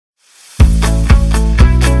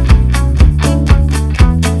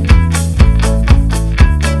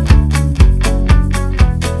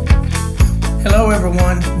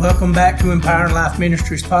everyone. Welcome back to Empowering Life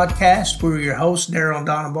Ministries podcast. We're your hosts, Daryl and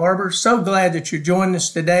Donna Barber. So glad that you're joining us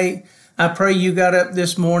today. I pray you got up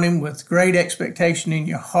this morning with great expectation in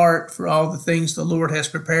your heart for all the things the Lord has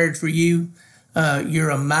prepared for you. You're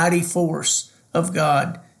a mighty force of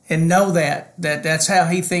God, and know that's how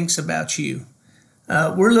He thinks about you.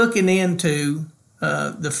 We're looking into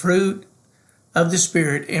the fruit of the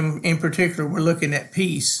Spirit. In particular, we're looking at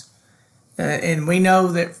peace. And we know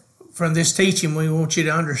that from this teaching, we want you to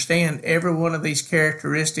understand every one of these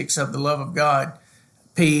characteristics of the love of God.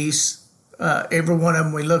 Peace, every one of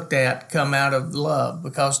them we looked at come out of love,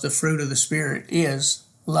 because the fruit of the Spirit is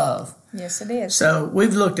love. Yes, it is. So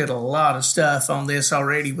we've looked at a lot of stuff on this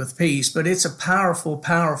already with peace, but it's a powerful,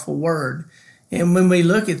 powerful word. And when we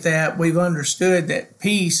look at that, we've understood that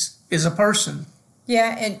peace is a person.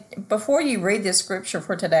 Yeah, and before you read this scripture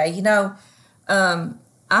for today,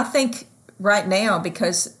 I think right now,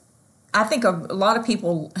 because I think a lot of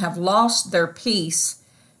people have lost their peace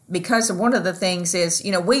because of one of the things is,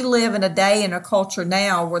 we live in a day and a culture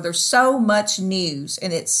now where there's so much news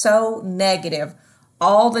and it's so negative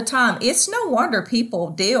all the time. It's no wonder people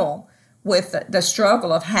deal with the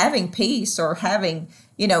struggle of having peace or having,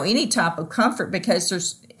 any type of comfort, because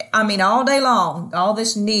there's, all day long, all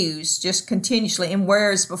this news just continuously. And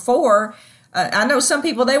whereas before, I know some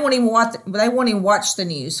people, they won't even watch the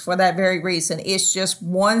news for that very reason. It's just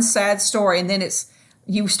one sad story. And then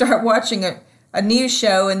you start watching a news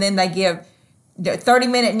show, and then they give the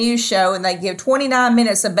 30-minute news show, and they give 29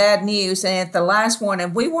 minutes of bad news. And at the last one,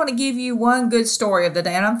 and we want to give you one good story of the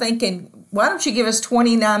day. And I'm thinking, why don't you give us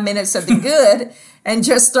 29 minutes of the good and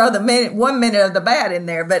just throw 1 minute of the bad in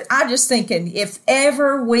there? But I'm just thinking, if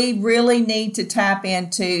ever we really need to tap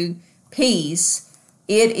into peace,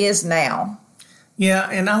 it is now. Yeah,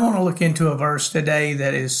 and I want to look into a verse today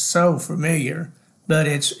that is so familiar, but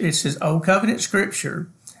it's his Old Covenant Scripture.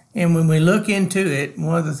 And when we look into it,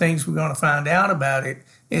 one of the things we're going to find out about it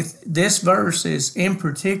is this verse is in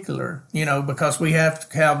particular, because we have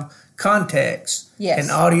to have context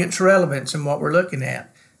and audience relevance in what we're looking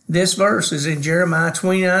at. This verse is in Jeremiah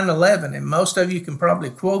 29:11, and most of you can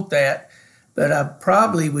probably quote that, but I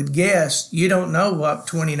probably would guess you don't know what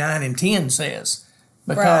 29:10 says.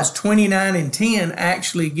 Because right. 29:10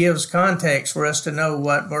 actually gives context for us to know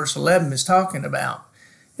what verse 11 is talking about.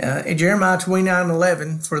 In Jeremiah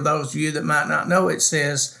 29:11, for those of you that might not know, it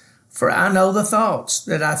says, "For I know the thoughts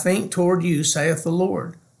that I think toward you, saith the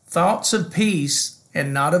Lord, thoughts of peace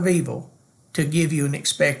and not of evil, to give you an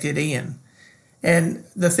expected end." And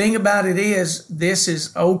the thing about it is, this is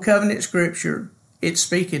Old Covenant Scripture. It's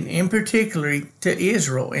speaking in particular to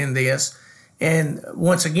Israel in this. And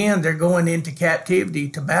once again, they're going into captivity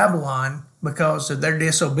to Babylon because of their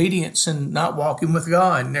disobedience and not walking with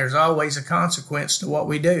God. And there's always a consequence to what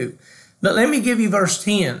we do. But let me give you verse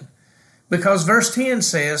 10. Because verse 10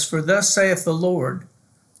 says, "For thus saith the Lord,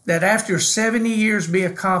 that after 70 years be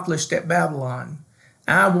accomplished at Babylon,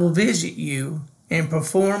 I will visit you and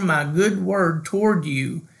perform my good word toward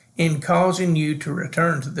you in causing you to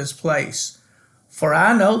return to this place. For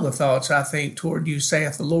I know the thoughts I think toward you,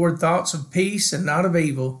 saith the Lord, thoughts of peace and not of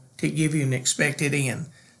evil, to give you an expected end."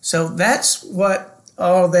 So that's what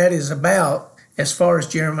all that is about as far as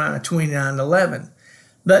Jeremiah 29:11.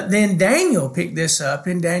 But then Daniel picked this up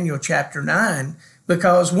in Daniel chapter 9,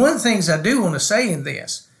 because one of the things I do want to say in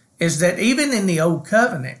this is that even in the Old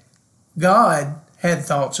Covenant, God had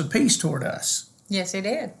thoughts of peace toward us. Yes, He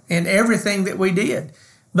did. In everything that we did.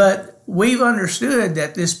 But we've understood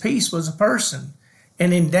that this peace was a person.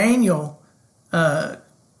 And in Daniel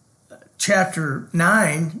chapter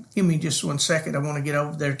 9, give me just 1 second, I want to get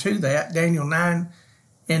over there to that. Daniel 9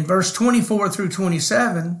 and verse 24 through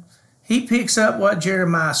 27, he picks up what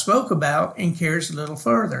Jeremiah spoke about and carries a little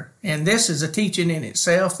further. And this is a teaching in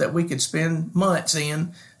itself that we could spend months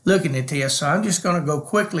in looking at this. So I'm just going to go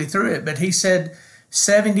quickly through it. But he said,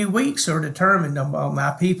 70 weeks are determined upon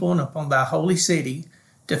my people and upon thy holy city,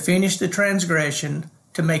 to finish the transgression,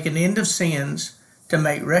 to make an end of sins, to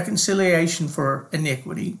make reconciliation for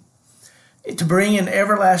iniquity, to bring in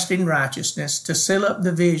everlasting righteousness, to seal up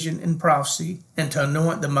division and prophecy, and to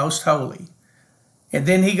anoint the most holy. And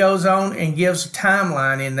then he goes on and gives a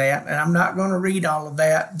timeline in that, and I'm not going to read all of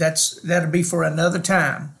that. That'll be for another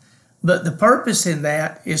time. But the purpose in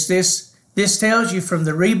that is this tells you from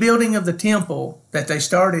the rebuilding of the temple that they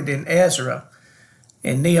started in Ezra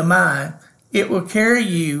and Nehemiah, it will carry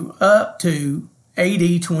you up to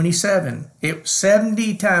AD 27.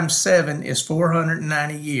 70 times 7 is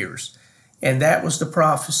 490 years. And that was the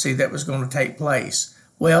prophecy that was going to take place.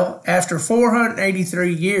 Well, after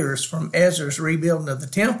 483 years from Ezra's rebuilding of the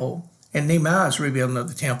temple and Nehemiah's rebuilding of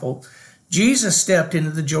the temple, Jesus stepped into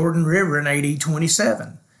the Jordan River in AD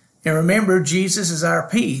 27. And remember, Jesus is our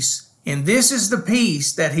peace. And this is the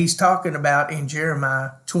peace that he's talking about in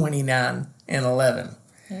Jeremiah 29 and 11.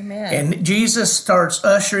 Amen. And Jesus starts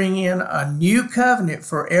ushering in a new covenant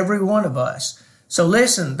for every one of us. So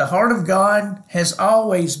listen, the heart of God has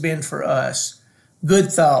always been for us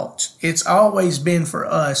good thoughts. It's always been for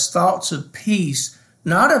us thoughts of peace,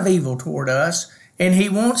 not of evil toward us. And he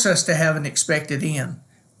wants us to have an expected end.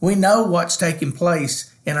 We know what's taking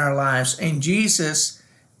place in our lives. And Jesus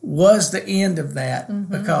was the end of that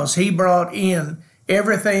because he brought in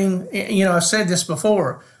everything. You know, I've said this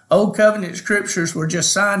before. Old covenant scriptures were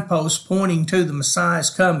just signposts pointing to the Messiah's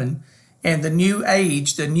coming and the new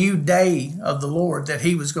age, the new day of the Lord that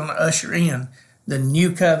he was going to usher in, the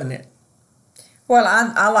new covenant. Well,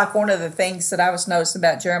 I like one of the things that I was noticing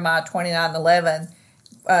about Jeremiah 29:11.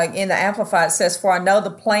 In the Amplified, it says, "For I know the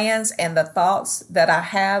plans and the thoughts that I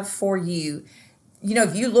have for you." You know,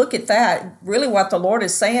 if you look at that, really what the Lord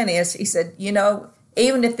is saying is, he said, you know,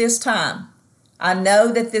 even at this time, I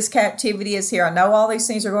know that this captivity is here. I know all these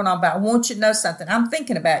things are going on, but I want you to know something. I'm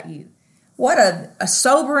thinking about you. What a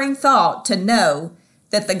sobering thought to know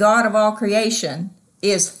that the God of all creation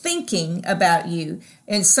is thinking about you.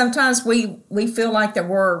 And sometimes we feel like that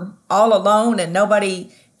we're all alone and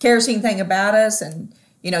nobody cares anything about us. And,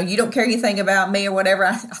 you know, you don't care anything about me or whatever.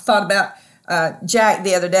 I thought about Jack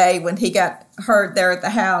the other day when he got hurt there at the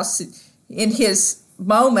house. In his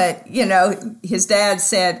moment, you know, his dad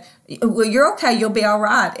said, "Well, you're okay. You'll be all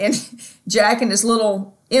right." And Jack, in his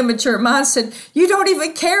little immature mind, said, "You don't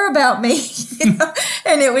even care about me." You know?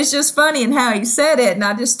 And it was just funny in how he said it. And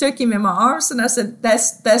I just took him in my arms and I said,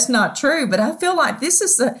 that's not true. But I feel like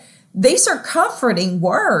these are comforting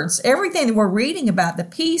words. Everything that we're reading about the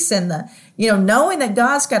peace and the, you know, knowing that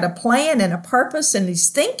God's got a plan and a purpose and he's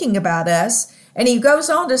thinking about us. And he goes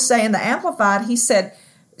on to say in the Amplified, he said,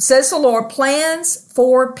 says the Lord, plans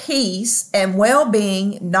for peace and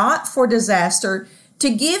well-being, not for disaster, to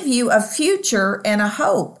give you a future and a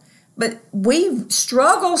hope. But we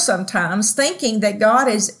struggle sometimes thinking that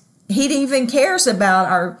he even cares about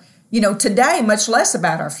our, you know, today, much less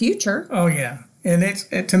about our future. Oh, yeah. And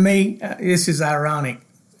to me, this is ironic.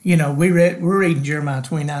 You know, we're reading Jeremiah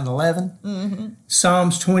 29:11. Mm-hmm.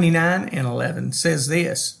 Psalms 29:11 says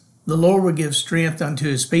this, "The Lord will give strength unto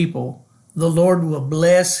his people. The Lord will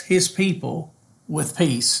bless his people with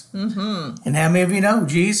peace." Mm-hmm. And how many of you know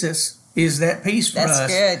Jesus is that peace for us?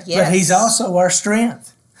 That's good, yes. But he's also our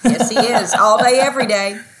strength. Yes, he is. All day, every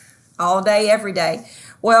day. All day, every day.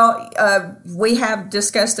 Well, we have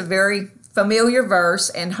discussed a very familiar verse,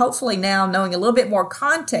 and hopefully now, knowing a little bit more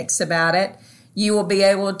context about it, you will be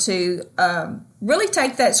able to really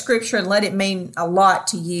take that scripture and let it mean a lot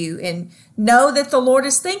to you and know that the Lord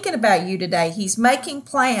is thinking about you today. He's making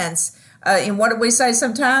plans. And what do we say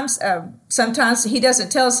sometimes? Sometimes he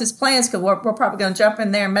doesn't tell us his plans because we're probably going to jump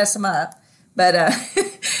in there and mess them up. But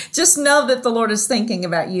just know that the Lord is thinking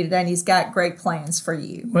about you today and he's got great plans for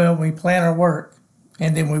you. Well, we plan our work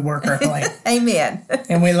and then we work our plan. Amen.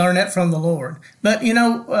 And we learn that from the Lord. But, you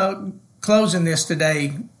know, closing this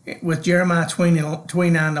today with Jeremiah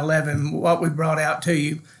 29:11, what we brought out to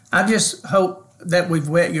you, I just hope that we've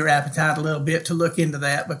whet your appetite a little bit to look into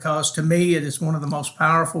that, because to me it is one of the most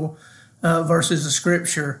powerful verses of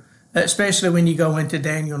Scripture, especially when you go into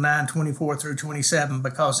Daniel 9:24 through 27,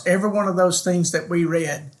 because every one of those things that we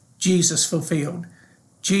read, Jesus fulfilled.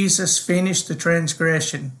 Jesus finished the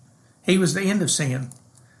transgression. He was the end of sin.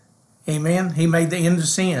 Amen. He made the end of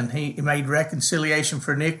sin. He made reconciliation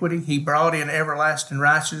for iniquity. He brought in everlasting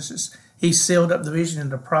righteousness. He sealed up the vision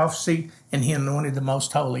and the prophecy, and he anointed the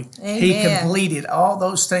most holy. Amen. He completed all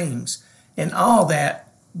those things, and all that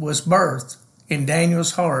was birthed in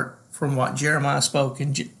Daniel's heart from what Jeremiah spoke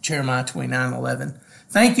in Jeremiah 29:11.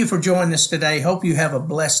 Thank you for joining us today. Hope you have a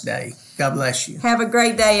blessed day. God bless you. Have a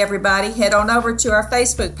great day, everybody. Head on over to our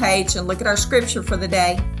Facebook page and look at our scripture for the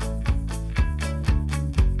day.